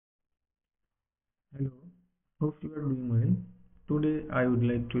Hello, hope you are doing well. Today I would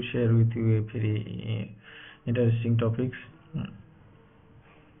like to share with you a very interesting topics.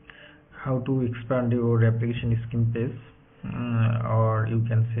 How to expand your application skin page, or you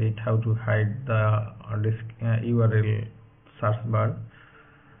can say it how to hide the URL search bar.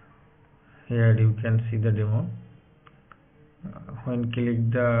 Here you can see the demo. When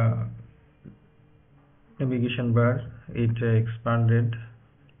click the navigation bar, it expanded.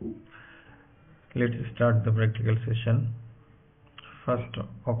 Let's start the practical session. First,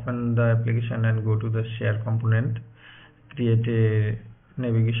 open the application and go to the share component. Create a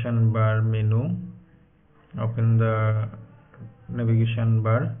navigation bar menu. Open the navigation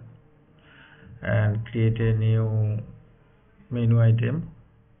bar and create a new menu item.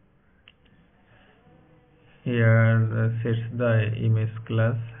 Here sets the image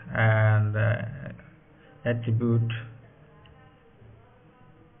class and attribute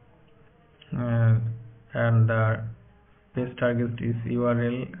and the page target is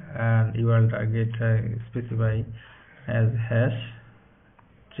URL and URL target specify as hash.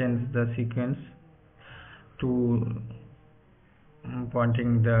 Change the sequence to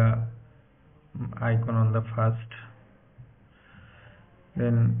pointing the icon on the first.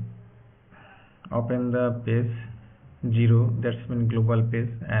 Then open the page 0, that's mean global page,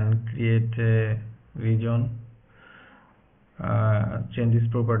 and create a region. Change these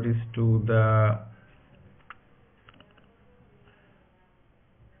properties to the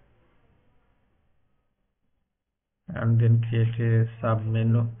and then create a sub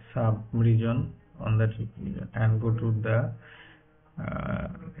region on that region and go to the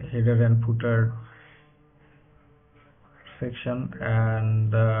header and footer section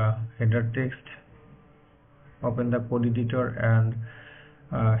and the header text. Open the code editor and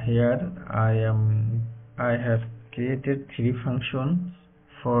here I have created 3 functions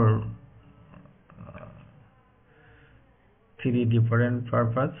for 3 different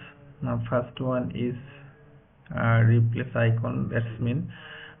purpose. Now first one is replace icon. That's mean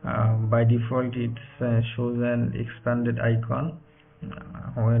by default it shows an expanded icon.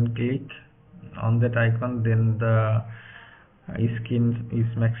 When click on that icon, then the skin is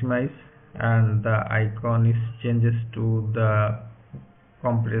maximized and the icon is changes to the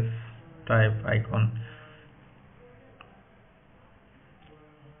compress type icon.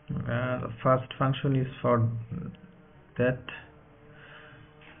 The first function is for that.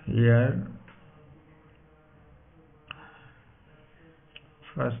 Here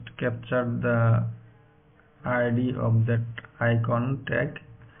first capture the ID of that icon tag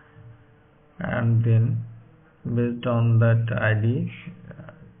and then based on that ID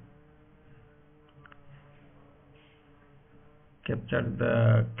capture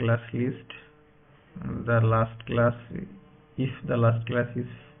the class list. The last class, if the last class is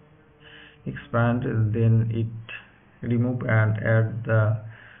expanded, then it remove and add the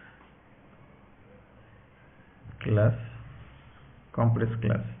class compress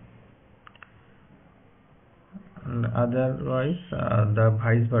class, and otherwise the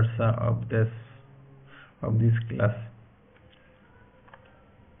vice versa of this class.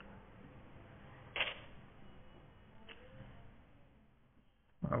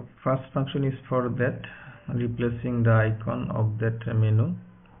 First function is for that, replacing the icon of that menu,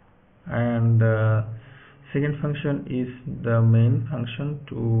 and second function is the main function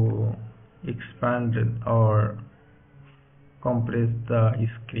to expand or compress the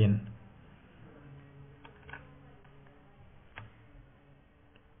screen.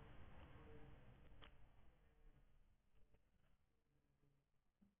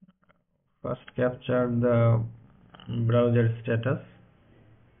 First capture the browser status,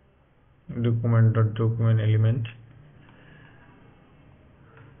 document.document element.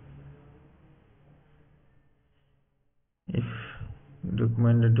 If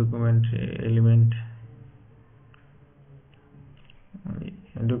document.document element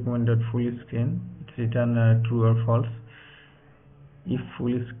document.full screen, it's return true or false. If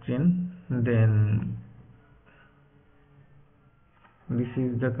full screen, then this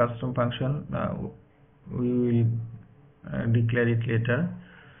is the custom function. We will declare it later.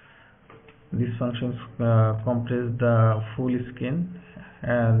 This function compress the full screen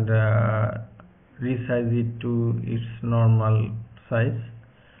and resize it to its normal size.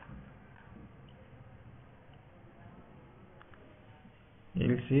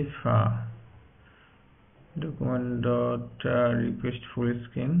 Else if document.request full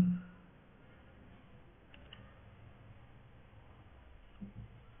screen,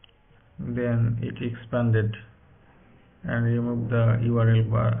 then it expanded and remove the URL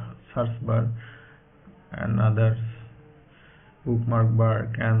bar, search bar and others, bookmark bar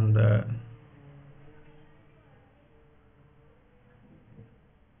and the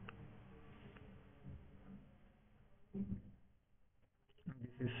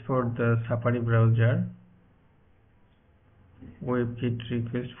This is for the Safari browser. WebKit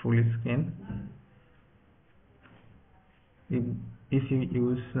request full screen. If you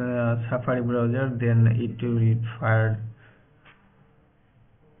use Safari browser, then it will fire.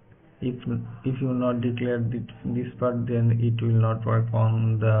 If you not declare this part, then it will not work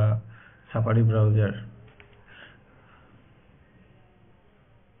on the Safari browser.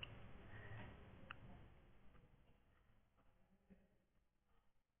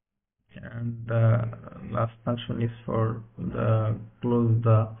 And the last function is for the close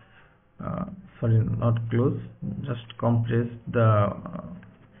the sorry, not close, just compress the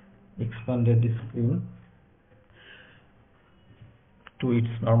expanded screen to its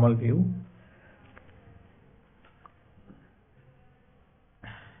normal view.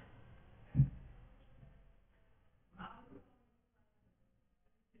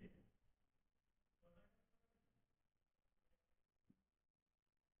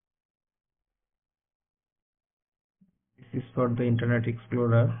 This is for the Internet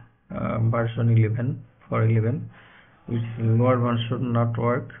Explorer version 11 for 11. Its lower one should not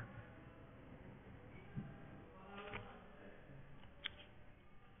work.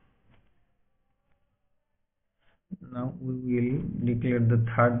 Now we will declare the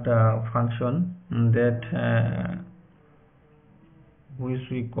third function that which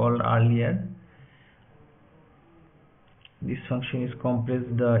we called earlier. This function is compress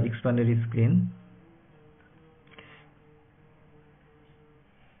the expanded screen.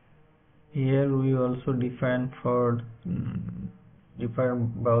 Here we also define for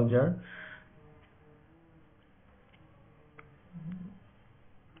different browser.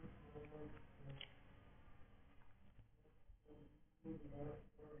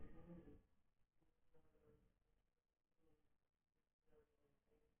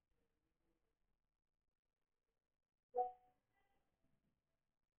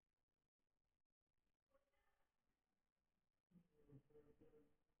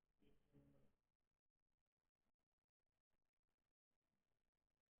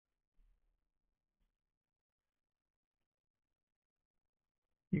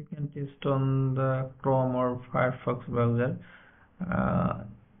 You can test on the Chrome or Firefox browser.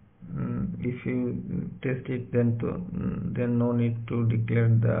 If you test it, then no need to declare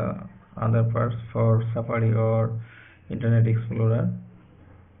the other parts for Safari or Internet Explorer.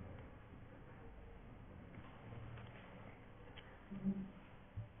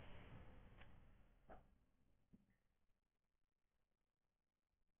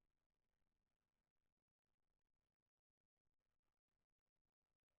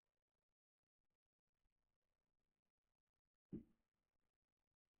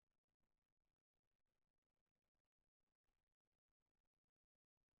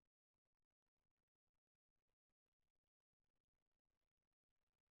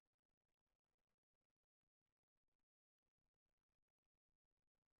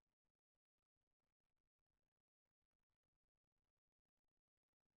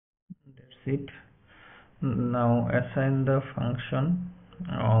 That's it. Now assign the function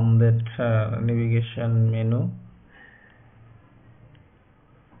on that navigation menu.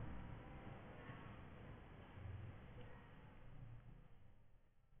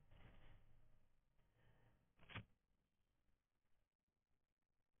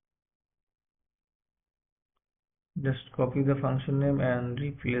 Just copy the function name and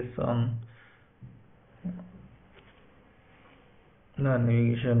replace on the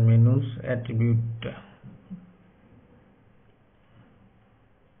navigation menus attribute.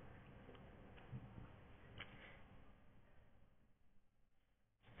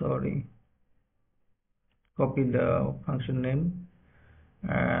 Sorry, copy the function name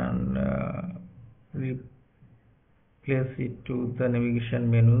and replace it to the navigation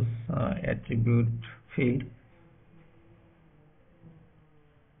menus attribute field.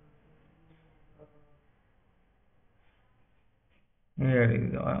 Here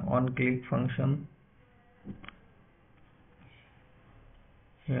is on click function.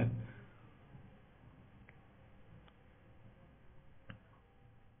 Here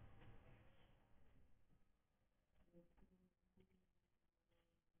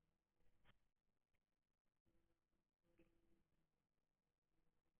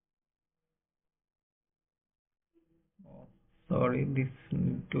sorry, this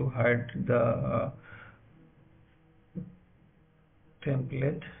need to hide the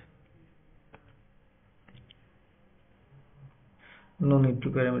template. No need to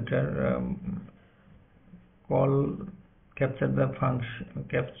parameter. Call capture the function,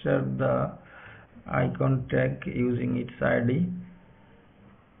 capture the icon tag using its ID.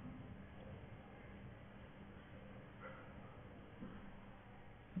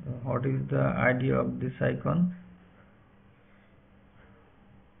 What is the idea of this icon?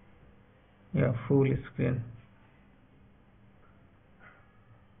 Yeah, full screen.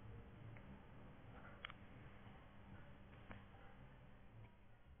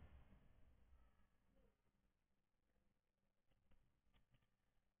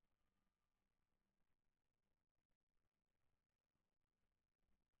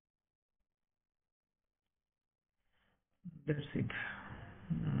 That's it.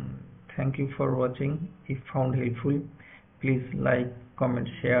 Mm, Thank you for watching. If found helpful, please like, comment,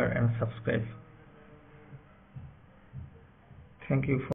 share, and subscribe. Thank you for